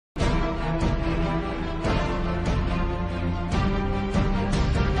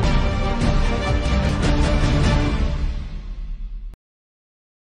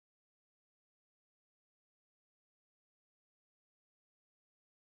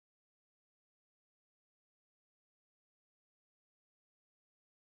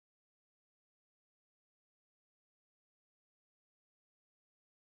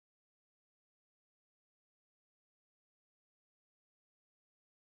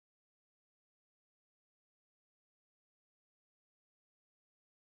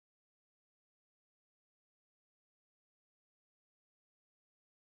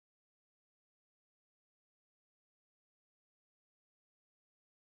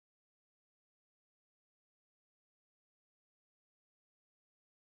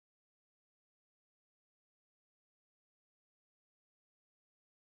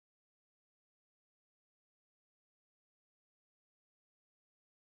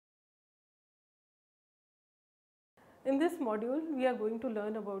In this module, we are going to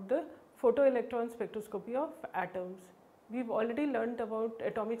learn about the photoelectron spectroscopy of atoms. We've already learned about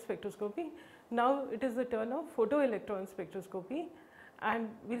atomic spectroscopy. Now it is the turn of photoelectron spectroscopy, and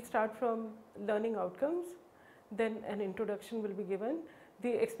we'll start from learning outcomes. Then an introduction will be given. The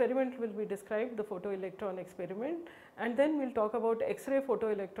experiment will be described, the photoelectron experiment, and then we'll talk about X-ray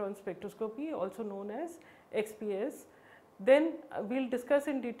photoelectron spectroscopy, also known as XPS. Then we'll discuss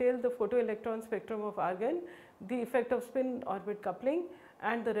in detail the photoelectron spectrum of argon, the effect of spin orbit coupling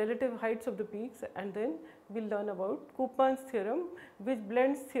and the relative heights of the peaks, and then we'll learn about Koopman's theorem, which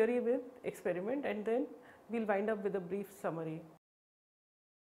blends theory with experiment, and then we'll wind up with a brief summary.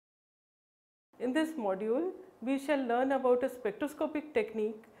 In this module, we shall learn about a spectroscopic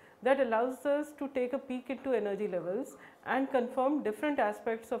technique that allows us to take a peek into energy levels and confirm different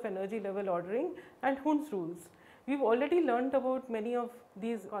aspects of energy level ordering and Hund's rules. We've already learned about many of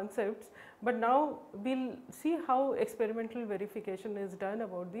these concepts, but now we'll see how experimental verification is done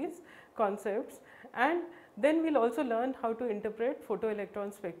about these concepts, and then we'll also learn how to interpret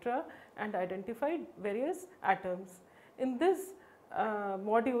photoelectron spectra and identify various atoms. In this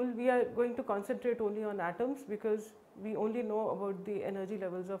module, we are going to concentrate only on atoms because we only know about the energy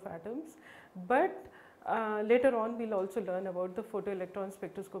levels of atoms, but later on we'll also learn about the photoelectron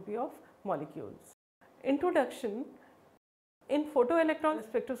spectroscopy of molecules. Introduction. In photoelectron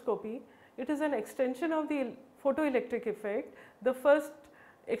spectroscopy, it is an extension of the photoelectric effect, the first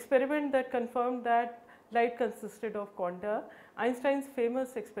experiment that confirmed that light consisted of quanta, Einstein's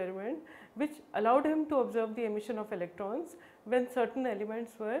famous experiment, which allowed him to observe the emission of electrons when certain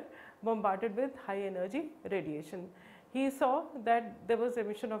elements were bombarded with high energy radiation. He saw that there was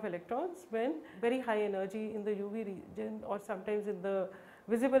emission of electrons when very high energy in the UV region, or sometimes in the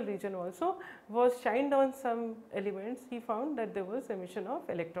visible region also, was shined on some elements. He found that there was emission of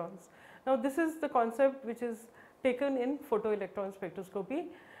electrons. Now this is the concept which is taken in photoelectron spectroscopy.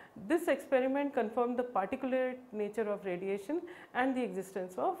 This experiment confirmed the particulate nature of radiation and the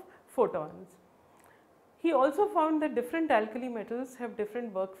existence of photons. He also found that different alkali metals have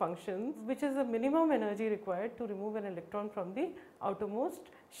different work functions, which is the minimum energy required to remove an electron from the outermost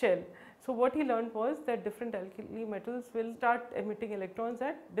shell. So what he learned was that different alkali metals will start emitting electrons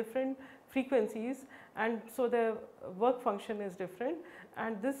at different frequencies, and so their work function is different,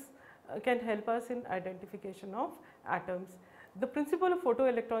 and this can help us in identification of atoms. The principle of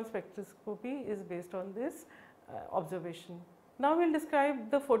photoelectron spectroscopy is based on this observation. Now we will describe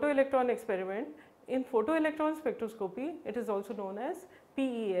the photoelectron experiment. In photoelectron spectroscopy, it is also known as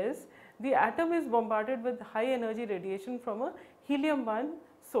PES. The atom is bombarded with high energy radiation from a helium-1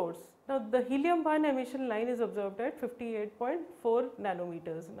 source. Now the helium-1 emission line is observed at 58.4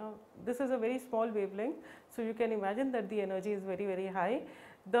 nanometers. Now this is a very small wavelength, so you can imagine that the energy is very high.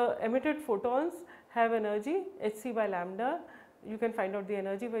 The emitted photons have energy hc by lambda. You can find out the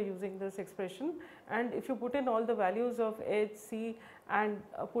energy by using this expression, and if you put in all the values of h, c and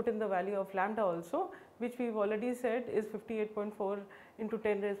put in the value of lambda also, which we have already said is 58.4 into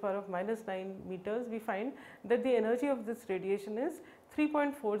 10 raised power of minus 9 meters, we find that the energy of this radiation is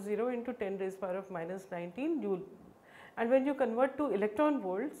 3.40 into 10 raised power of minus 19 joule. And when you convert to electron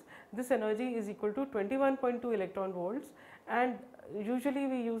volts, this energy is equal to 21.2 electron volts, and usually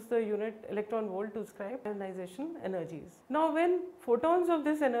we use the unit electron volt to describe ionization energies. Now when photons of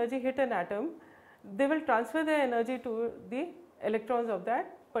this energy hit an atom, they will transfer their energy to the electrons of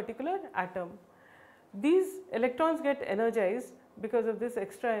that particular atom. These electrons get energized because of this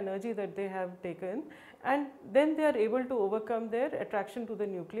extra energy that they have taken, and then they are able to overcome their attraction to the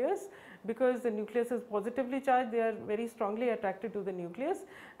nucleus. Because the nucleus is positively charged, they are very strongly attracted to the nucleus,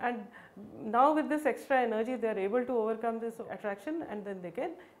 and now with this extra energy they are able to overcome this attraction, and then they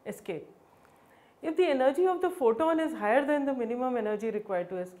can escape. If the energy of the photon is higher than the minimum energy required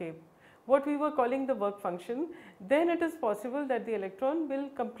to escape, what we were calling the work function, then it is possible that the electron will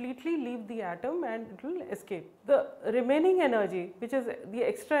completely leave the atom and it will escape. The remaining energy, which is the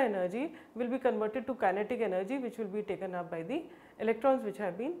extra energy, will be converted to kinetic energy, which will be taken up by the electrons which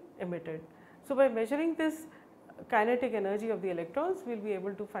have been emitted. So by measuring this kinetic energy of the electrons, we will be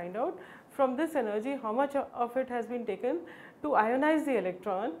able to find out from this energy how much of it has been taken to ionize the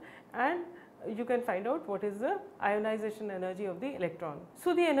electron, and you can find out what is the ionization energy of the electron.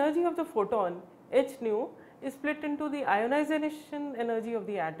 So the energy of the photon h nu is split into the ionization energy of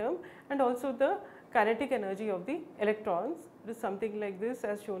the atom and also the kinetic energy of the electrons. It is something like this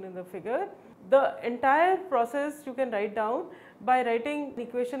as shown in the figure. The entire process you can write down by writing an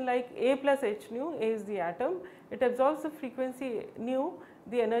equation like A plus h nu. A is the atom, it absorbs the frequency nu,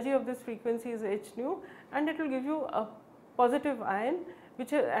 the energy of this frequency is h nu, and it will give you a positive ion,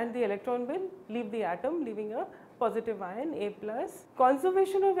 and the electron will leave the atom, leaving a positive ion A plus.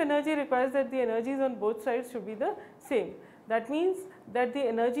 Conservation of energy requires that the energies on both sides should be the same. That means that the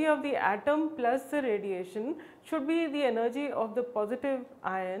energy of the atom plus the radiation should be the energy of the positive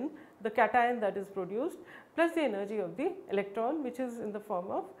ion, the cation that is produced, plus the energy of the electron, which is in the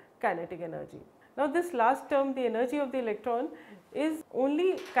form of kinetic energy. Now, this last term, the energy of the electron, is only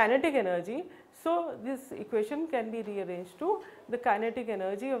kinetic energy. So, this equation can be rearranged to the kinetic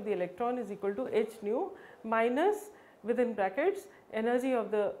energy of the electron is equal to h nu minus within brackets energy of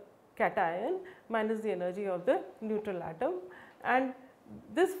the cation minus the energy of the neutral atom, and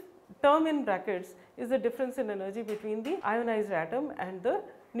this term in brackets is the difference in energy between the ionized atom and the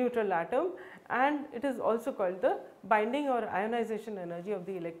neutral atom, and it is also called the binding or ionization energy of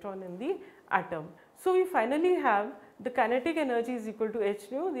the electron in the atom. So, we finally have the kinetic energy is equal to h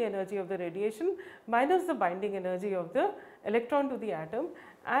nu, the energy of the radiation, minus the binding energy of the electron to the atom,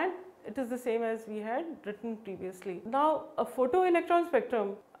 and it is the same as we had written previously. Now, a photoelectron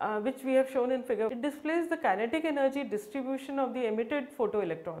spectrum which we have shown in figure, it displays the kinetic energy distribution of the emitted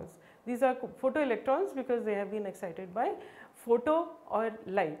photoelectrons. These are photoelectrons because they have been excited by photo or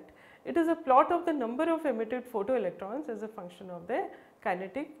light. It is a plot of the number of emitted photoelectrons as a function of their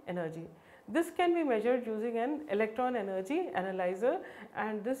kinetic energy. This can be measured using an electron energy analyzer,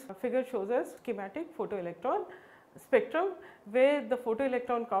 and this figure shows us schematic photoelectron spectrum where the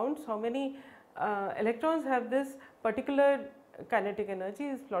photoelectron counts how many electrons have this particular kinetic energy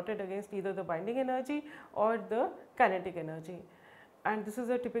is plotted against either the binding energy or the kinetic energy, and this is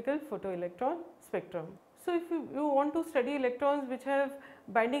a typical photoelectron spectrum. So, if you want to study electrons which have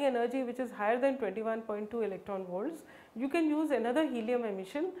binding energy which is higher than 21.2 electron volts, you can use another helium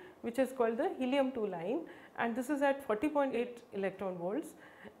emission which is called the helium-2 line, and this is at 40.8 electron volts,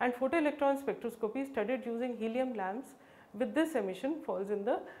 and photoelectron spectroscopy studied using helium lamps with this emission falls in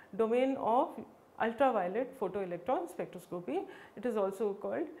the domain of ultraviolet photoelectron spectroscopy. It is also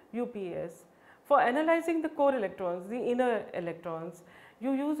called UPS. For analyzing the core electrons, the inner electrons,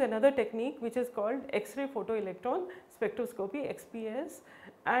 you use another technique which is called X-ray photoelectron spectroscopy, XPS,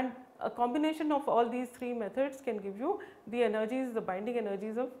 and a combination of all these three methods can give you the energies, the binding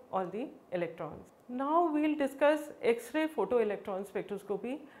energies of all the electrons. Now, we will discuss X-ray photoelectron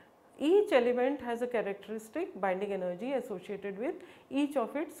spectroscopy. Each element has a characteristic binding energy associated with each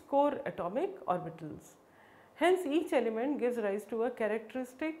of its core atomic orbitals. Hence, each element gives rise to a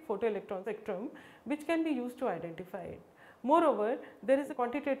characteristic photoelectron spectrum which can be used to identify it. Moreover, there is a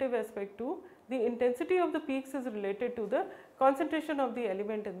quantitative aspect too. The intensity of the peaks is related to the concentration of the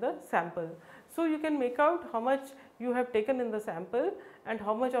element in the sample. So, you can make out how much you have taken in the sample and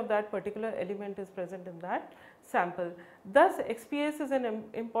how much of that particular element is present in that sample. Thus, XPS is an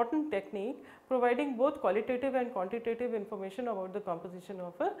important technique providing both qualitative and quantitative information about the composition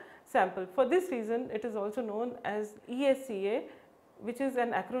of a sample. For this reason, it is also known as ESCA, which is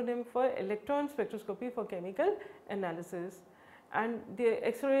an acronym for electron spectroscopy for chemical analysis. And the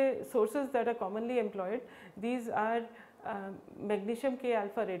X-ray sources that are commonly employed, these are magnesium K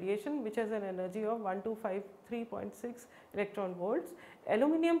alpha radiation which has an energy of 1253.6 electron volts,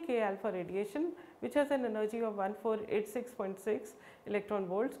 aluminum K alpha radiation which has an energy of 1486.6 electron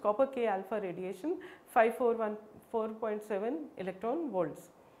volts, copper K alpha radiation 5414.7 electron volts.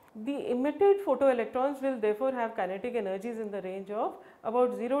 The emitted photoelectrons will therefore have kinetic energies in the range of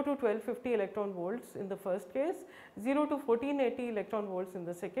about 0 to 1250 electron volts in the first case, 0 to 1480 electron volts in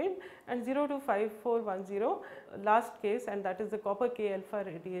the second, and 0 to 5410 last case, and that is the copper K alpha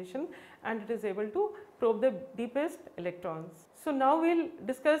radiation, and it is able to probe the deepest electrons. So, now we will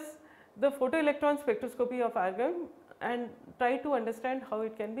discuss the photoelectron spectroscopy of argon and try to understand how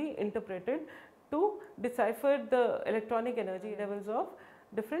it can be interpreted to decipher the electronic energy levels of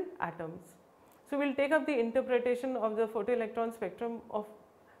different atoms. So, we will take up the interpretation of the photoelectron spectrum of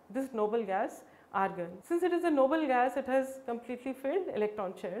this noble gas argon. Since it is a noble gas, it has completely filled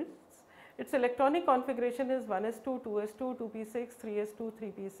electron shells. Its electronic configuration is 1s2, 2s2, 2p6, 3s2,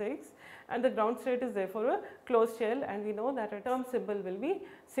 3p6, and the ground state is therefore a closed shell, and we know that a term symbol will be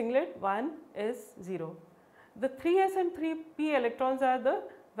singlet 1s0. The 3s and 3p electrons are the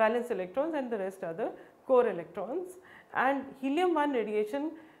valence electrons and the rest are the core electrons, and helium-1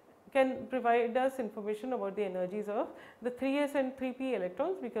 radiation can provide us information about the energies of the 3s and 3p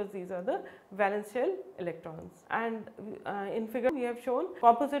electrons because these are the valence shell electrons. And in figure we have shown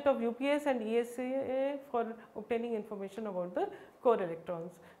composite of UPS and ESA for obtaining information about the core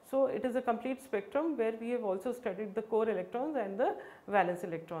electrons. So, it is a complete spectrum where we have also studied the core electrons and the valence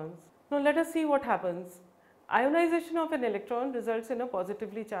electrons. Now, let us see what happens. Ionization of an electron results in a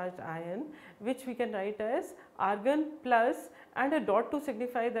positively charged ion, which we can write as argon plus and a dot to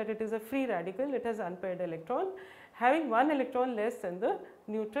signify that it is a free radical, it has unpaired electron having one electron less than the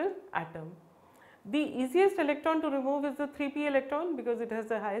neutral atom. The easiest electron to remove is the 3p electron because it has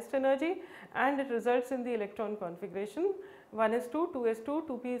the highest energy and it results in the electron configuration 1s2, 2s2,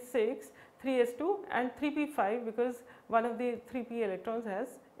 2p6, 3s2 and 3p5 because one of the 3p electrons has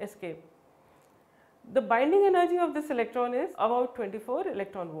escaped. The binding energy of this electron is about 24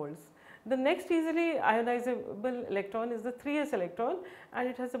 electron volts. The next easily ionizable electron is the 3s electron and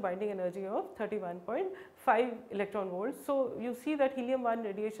it has a binding energy of 31.5 electron volts. So, you see that helium 1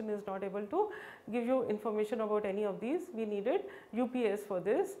 radiation is not able to give you information about any of these, we needed UPS for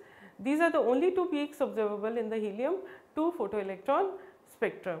this. These are the only two peaks observable in the helium 2 photoelectron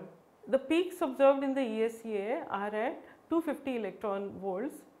spectrum. The peaks observed in the ESCA are at 250 electron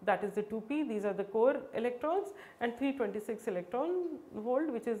volts, that is the 2p, these are the core electrons, and 326 electron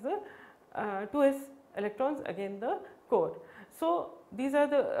volt, which is the 2s electrons, again the core. So, these are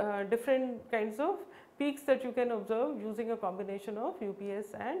the different kinds of peaks that you can observe using a combination of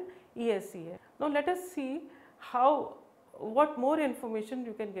UPS and ESCA. Now, let us see what more information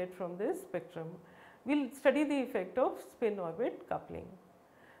you can get from this spectrum. We will study the effect of spin orbit coupling.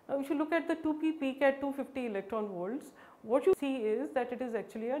 Now, if you look at the 2p peak at 250 electron volts, what you see is that it is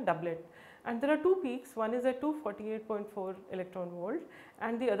actually a doublet, and there are two peaks, one is at 248.4 electron volt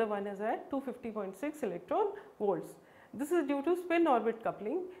and the other one is at 250.6 electron volts. This is due to spin orbit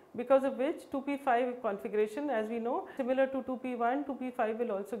coupling, because of which 2p5 configuration, as we know, similar to 2p1, 2p5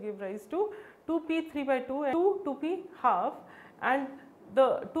 will also give rise to 2p 3 by 2 and 2p half, and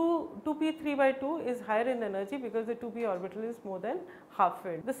the 2p 3 by 2 is higher in energy because the 2p orbital is more than half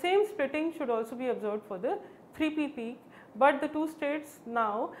filled. The same splitting should also be observed for the 3p peak, but the two states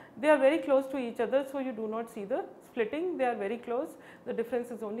now they are very close to each other, so you do not see the splitting, they are very close. The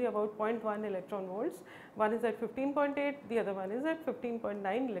difference is only about 0.1 electron volts, one is at 15.8, the other one is at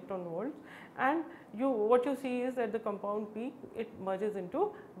 15.9 electron volts, and what you see is that the compound peak it merges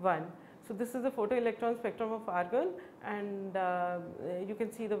into one. So, this is the photoelectron spectrum of argon, and you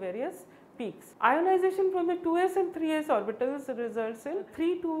can see the various peaks. Ionization from the 2s and 3s orbitals results in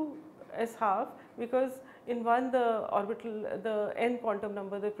 3 2s half, because in one the orbital, the n quantum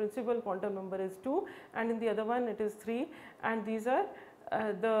number, the principal quantum number is 2, and in the other one it is 3, and these are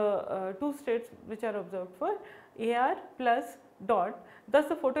the two states which are observed for AR plus dot. Thus,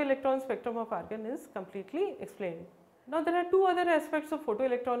 the photoelectron spectrum of argon is completely explained. Now, there are two other aspects of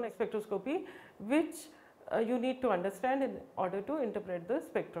photoelectron spectroscopy which you need to understand in order to interpret the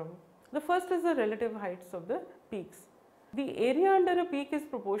spectrum. The first is the relative heights of the peaks. The area under a peak is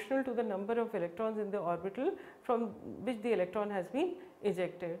proportional to the number of electrons in the orbital from which the electron has been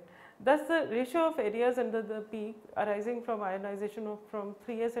ejected. Thus, the ratio of areas under the peak arising from ionization from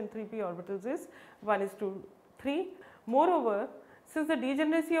 3s and 3p orbitals is 1:3. Moreover, since the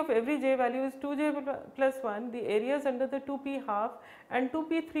degeneracy of every j value is 2j plus 1, the areas under the 2p half and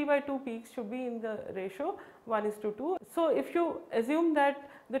 2p 3 by 2 peaks should be in the ratio 1:2. So, if you assume that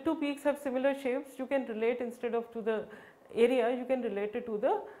the two peaks have similar shapes, you can relate, instead of to the area, you can relate it to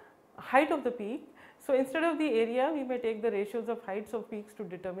the height of the peak. So, instead of the area, we may take the ratios of heights of peaks to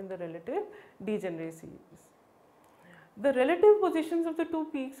determine the relative degeneracies. The relative positions of the two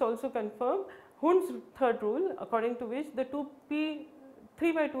peaks also confirm Hund's third rule, according to which the 2p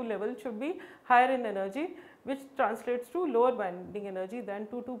 3 by 2 level should be higher in energy, which translates to lower binding energy than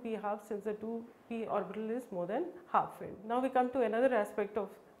 2p half, since the 2p orbital is more than half filled. Now, we come to another aspect of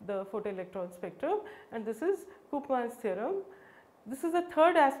the photoelectron spectrum, and this is Koopman's theorem. This is the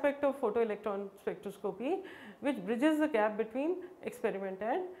third aspect of photoelectron spectroscopy, which bridges the gap between experiment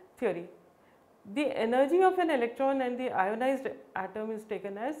and theory. The energy of an electron and the ionized atom is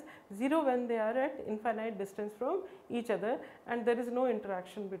taken as 0 when they are at infinite distance from each other and there is no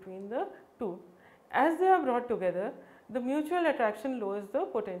interaction between the two. As they are brought together, the mutual attraction lowers the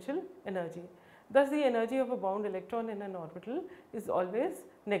potential energy. Thus, the energy of a bound electron in an orbital is always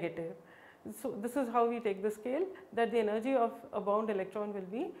negative. So, this is how we take the scale, that the energy of a bound electron will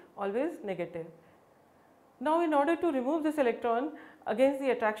be always negative. Now, in order to remove this electron against the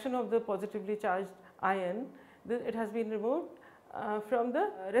attraction of the positively charged ion, it has been removed from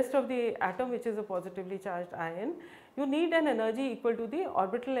the rest of the atom, which is a positively charged ion. You need an energy equal to the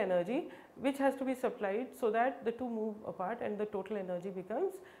orbital energy, which has to be supplied so that the two move apart and the total energy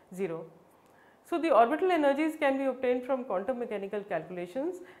becomes 0. So, the orbital energies can be obtained from quantum mechanical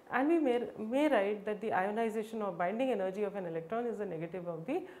calculations, and we may write that the ionization or binding energy of an electron is the negative of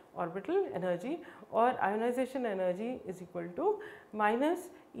the orbital energy, or ionization energy is equal to minus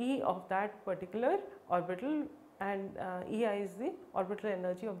E of that particular orbital, and EI is the orbital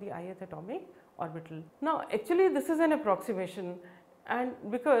energy of the ith atomic orbital. Now, actually this is an approximation, and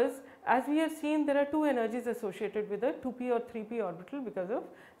because as we have seen there are two energies associated with a 2p or 3p orbital because of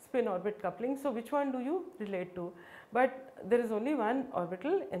spin orbit coupling. So, which one do you relate to? But there is only one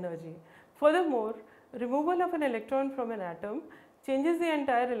orbital energy. Furthermore, removal of an electron from an atom changes the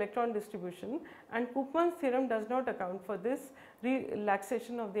entire electron distribution, and Koopman's theorem does not account for this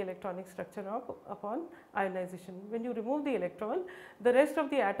relaxation of the electronic structure upon ionization. When you remove the electron, the rest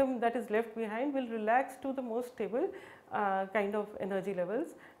of the atom that is left behind will relax to the most stable kind of energy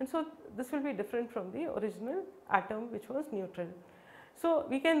levels, and so this will be different from the original atom which was neutral. So,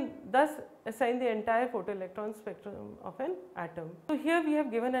 we can thus assign the entire photoelectron spectrum of an atom. So, here we have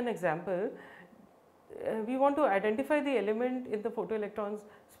given an example. We want to identify the element in the photoelectron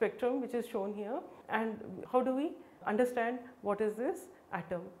spectrum which is shown here, and how do we understand what is this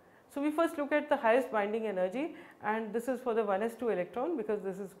atom. So, we first look at the highest binding energy, and this is for the 1s2 electron because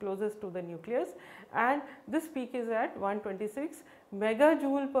this is closest to the nucleus, and this peak is at 126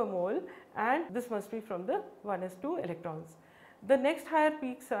 megajoule per mole, and this must be from the 1s2 electrons. The next higher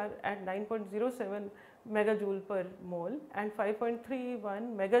peaks are at 9.07 megajoule per mole and 5.31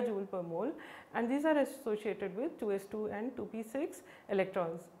 megajoule per mole, and these are associated with 2s2 and 2p6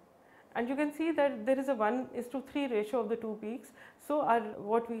 electrons. And you can see that there is a 1:3 ratio of the two peaks. So,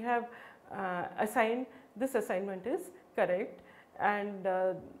 what we have assigned, this assignment is correct, and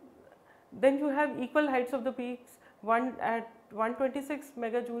then you have equal heights of the peaks, one at 126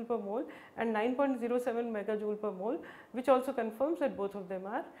 megajoule per mole and 9.07 megajoule per mole, which also confirms that both of them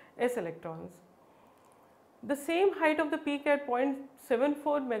are s electrons. The same height of the peak at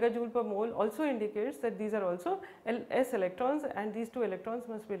 0.74 megajoule per mole also indicates that these are also s electrons, and these two electrons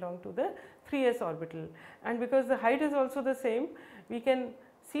must belong to the 3s orbital, and because the height is also the same, we can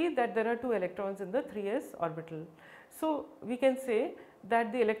see that there are two electrons in the 3s orbital. So, we can say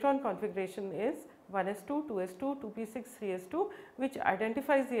that the electron configuration is 1s2, 2s2, 2p6, 3s2, which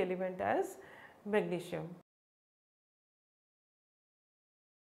identifies the element as magnesium.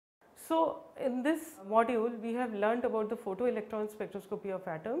 So, in this module we have learnt about the photoelectron spectroscopy of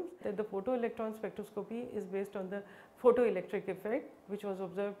atoms. That the photoelectron spectroscopy is based on the photoelectric effect which was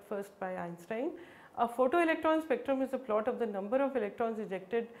observed first by Einstein. A photoelectron spectrum is a plot of the number of electrons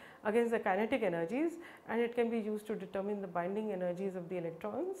ejected against the kinetic energies, and it can be used to determine the binding energies of the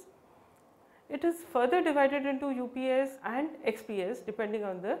electrons. It is further divided into UPS and XPS depending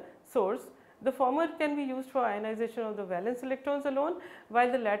on the source. The former can be used for ionization of the valence electrons alone, while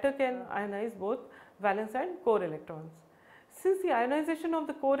the latter can ionize both valence and core electrons. Since the ionization of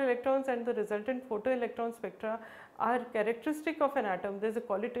the core electrons and the resultant photoelectron spectra are characteristic of an atom, there is a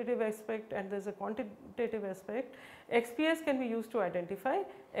qualitative aspect and there is a quantitative aspect, XPS can be used to identify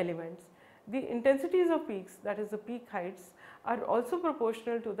elements. The intensities of peaks, that is the peak heights, are also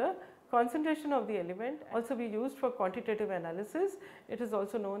proportional to the concentration of the element, also be used for quantitative analysis. It is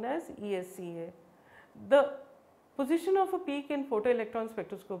also known as ESCA. The position of a peak in photoelectron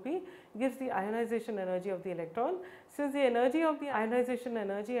spectroscopy gives the ionization energy of the electron, since the energy of the ionization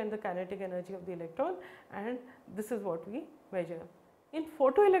energy and the kinetic energy of the electron, and this is what we measure. In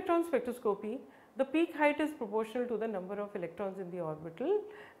photoelectron spectroscopy, the peak height is proportional to the number of electrons in the orbital,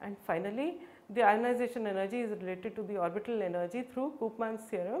 and finally, the ionization energy is related to the orbital energy through Koopman's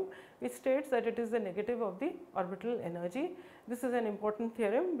theorem, which states that it is the negative of the orbital energy. This is an important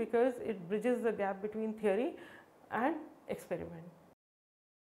theorem because it bridges the gap between theory and experiment.